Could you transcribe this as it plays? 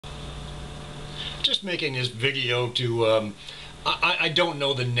Just making this video to I don't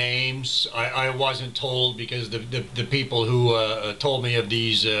know the names. I wasn't told because the people who told me of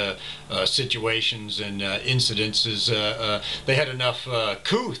these situations and incidences, they had enough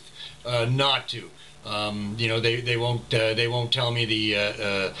couth not to. You know, they won't tell me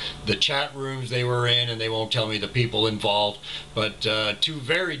the chat rooms they were in, and they won't tell me the people involved. But two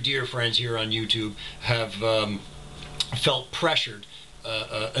very dear friends here on YouTube have felt pressured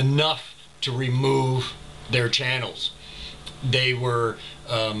enough to remove their channels. They were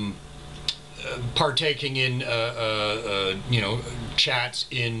partaking in you know, chats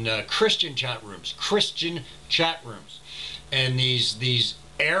in Christian chat rooms, and these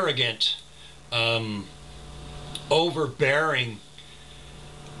arrogant, overbearing.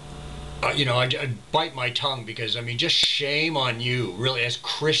 You know, I bite my tongue because, I mean, just shame on you, really, as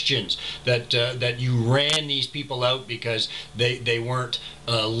Christians, that that you ran these people out because they weren't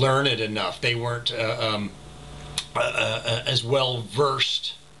learned enough. They weren't as well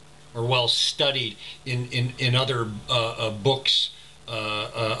versed or well studied in other books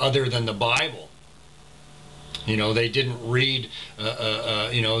other than the Bible. You know, they didn't read,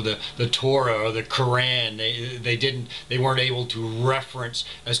 you know, the Torah or the Quran. They weren't able to reference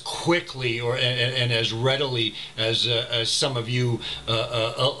as quickly or and as readily as some of you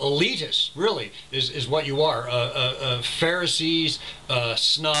elitists. Really, is what you are. Pharisees,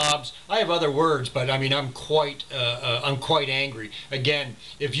 snobs. I have other words, but I mean, I'm quite angry. Again,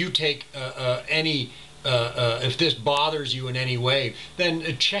 if you take any. If this bothers you in any way,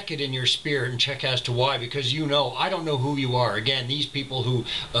 then check it in your spirit and check as to why, because you know, I don't know who you are. Again, these people who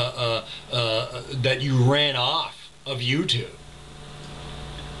that you ran off of YouTube,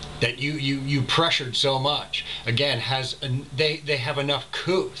 that you pressured so much, again, they have enough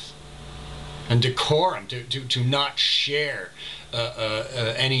couth and decorum to not share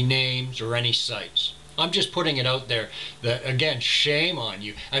any names or any sites. I'm just putting it out there that, again, shame on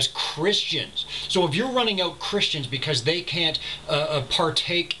you as Christians. So if you're running out Christians because they can't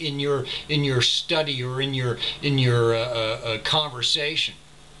partake in your study or in your conversation,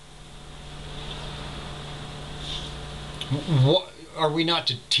 what are we not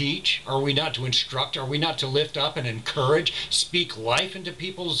to teach? Are we not to instruct? Are we not to lift up and encourage, speak life into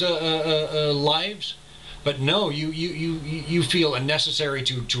people's lives? But no, you feel it necessary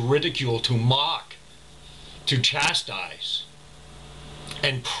to ridicule, to mock, to chastise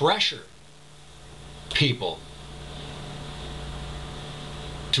and pressure people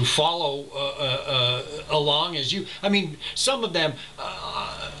to follow along as you. I mean, some of them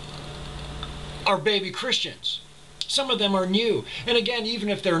are baby Christians. Some of them are new. And again, even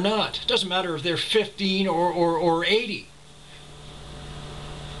if they're not, it doesn't matter if they're 15 or 80.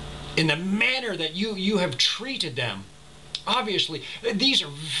 In the manner that you have treated them, obviously, these are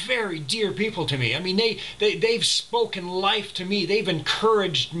very dear people to me. I mean, they've spoken life to me. They've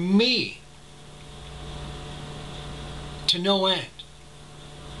encouraged me to no end.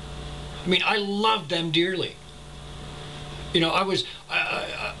 I mean, I love them dearly. You know,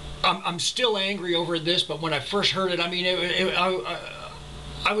 I'm still angry over this, but when I first heard it, I mean,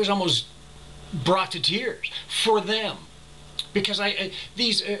 I was almost brought to tears for them, because I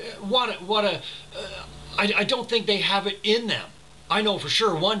don't think they have it in them. I know for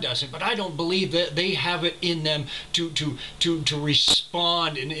sure one doesn't, but I don't believe that they have it in them to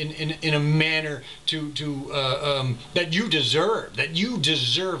respond in a manner that you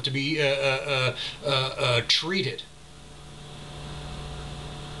deserve to be treated.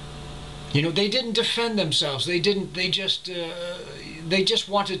 You know, they didn't defend themselves. They just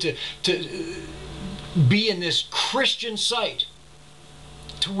wanted to be in this Christian site,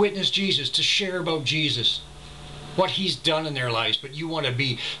 to witness Jesus, to share about Jesus, what he's done in their lives. But you want to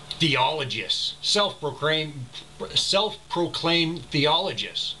be theologists, self-proclaimed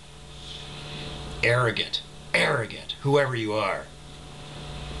theologists. Arrogant, whoever you are.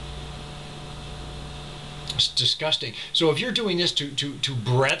 It's disgusting. So if you're doing this to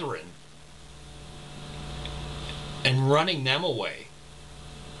brethren and running them away,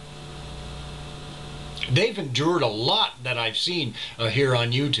 they've endured a lot that I've seen here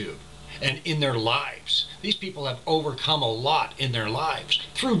on YouTube and in their lives. These people have overcome a lot in their lives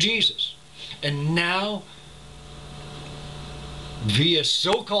through Jesus. And now, via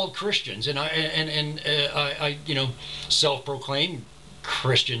so-called Christians, and I you know, self-proclaimed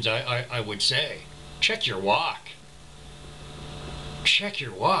Christians, I would say, check your walk. Check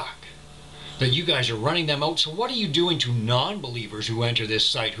your walk. That you guys are running them out. So what are you doing to non-believers who enter this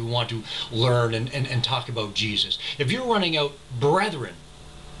site, who want to learn and talk about Jesus? If you're running out brethren,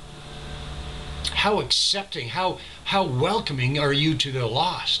 how accepting, how welcoming are you to the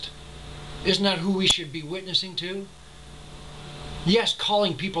lost? Isn't that who we should be witnessing to? Yes,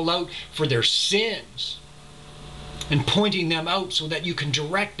 calling people out for their sins and pointing them out so that you can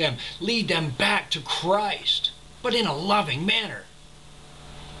direct them, lead them back to Christ, but in a loving manner.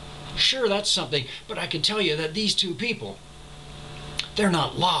 Sure, that's something, but I can tell you that these two people, they're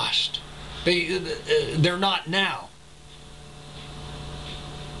not lost. They're not now.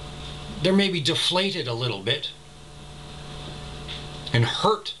 They're maybe deflated a little bit and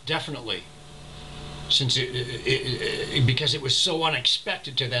hurt, definitely, since because it was so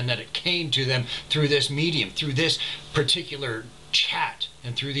unexpected to them that it came to them through this medium, through this particular chat,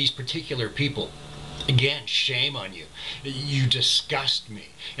 and through these particular people. Again, shame on you. You disgust me.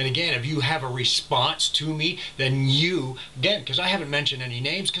 And again, if you have a response to me, then you, again, because I haven't mentioned any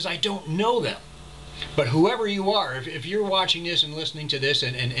names because I don't know them. But whoever you are, if you're watching this and listening to this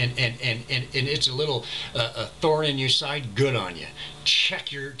and it's a little a thorn in your side, good on you.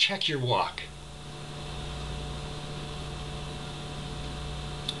 Check your walk.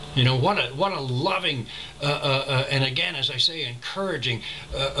 You know, what a loving, and again, as I say, encouraging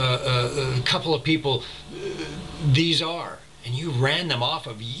couple of people these are. And you ran them off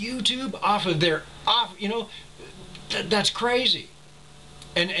of YouTube, you know, that's crazy.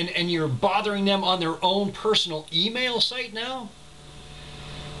 And you're bothering them on their own personal email site now?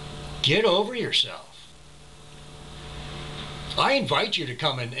 Get over yourself. I invite you to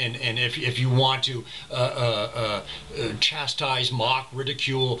come and if you want to chastise, mock,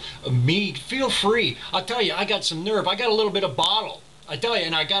 ridicule me, feel free. I'll tell you, I got some nerve. I got a little bit of bottle. I tell you,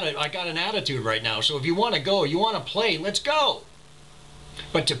 and I got an attitude right now. So if you want to go, you want to play, let's go.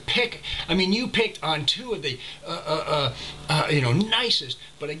 But to pick, I mean, you picked on two of the, you know, nicest.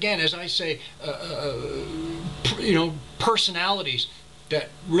 But again, as I say, you know, personalities that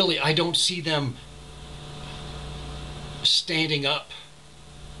really I don't see them standing up.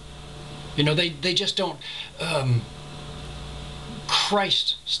 You know, they just don't.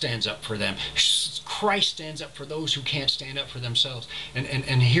 Christ stands up for them. Christ stands up for those who can't stand up for themselves.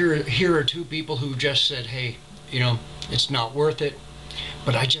 And here are two people who just said, hey, you know, it's not worth it.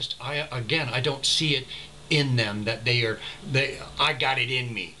 But I don't see it in them that I got it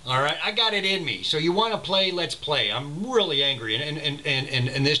in me. All right, I got it in me. So you want to play? Let's play. I'm really angry,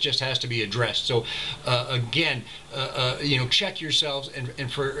 and this just has to be addressed. So again, you know, check yourselves,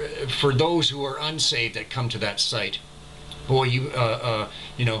 and for those who are unsaved that come to that site, boy,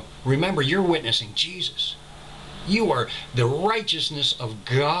 you know, remember you're witnessing Jesus. You are the righteousness of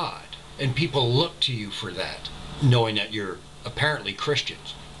God, and people look to you for that, knowing that you're apparently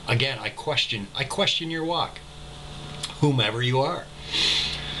Christians. Again, I question your walk, whomever you are.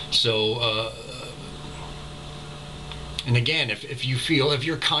 So, and again, if you feel, if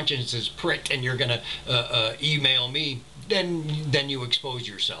your conscience is pricked and you're gonna email me, then you expose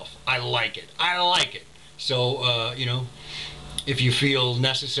yourself. I like it. I like it. So, you know, if you feel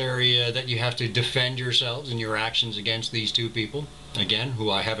necessary that you have to defend yourselves and your actions against these two people, again, who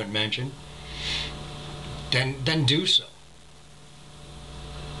I haven't mentioned, then do so.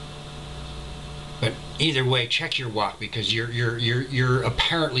 But either way, check your walk, because you're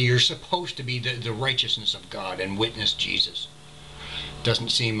apparently you're supposed to be the righteousness of God and witness Jesus. Doesn't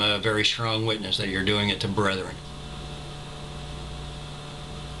seem a very strong witness that you're doing it to brethren.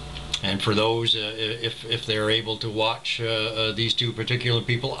 And for those, if they're able to watch these two particular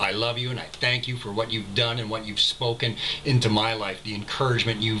people, I love you and I thank you for what you've done and what you've spoken into my life, the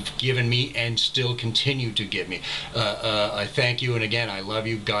encouragement you've given me and still continue to give me. I thank you, and again, I love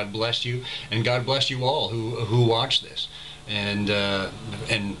you. God bless you, and God bless you all who watch this. And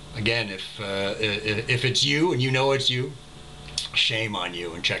again, if it's you and you know it's you, shame on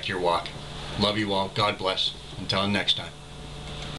you, and check your walk. Love you all. God bless. Until next time.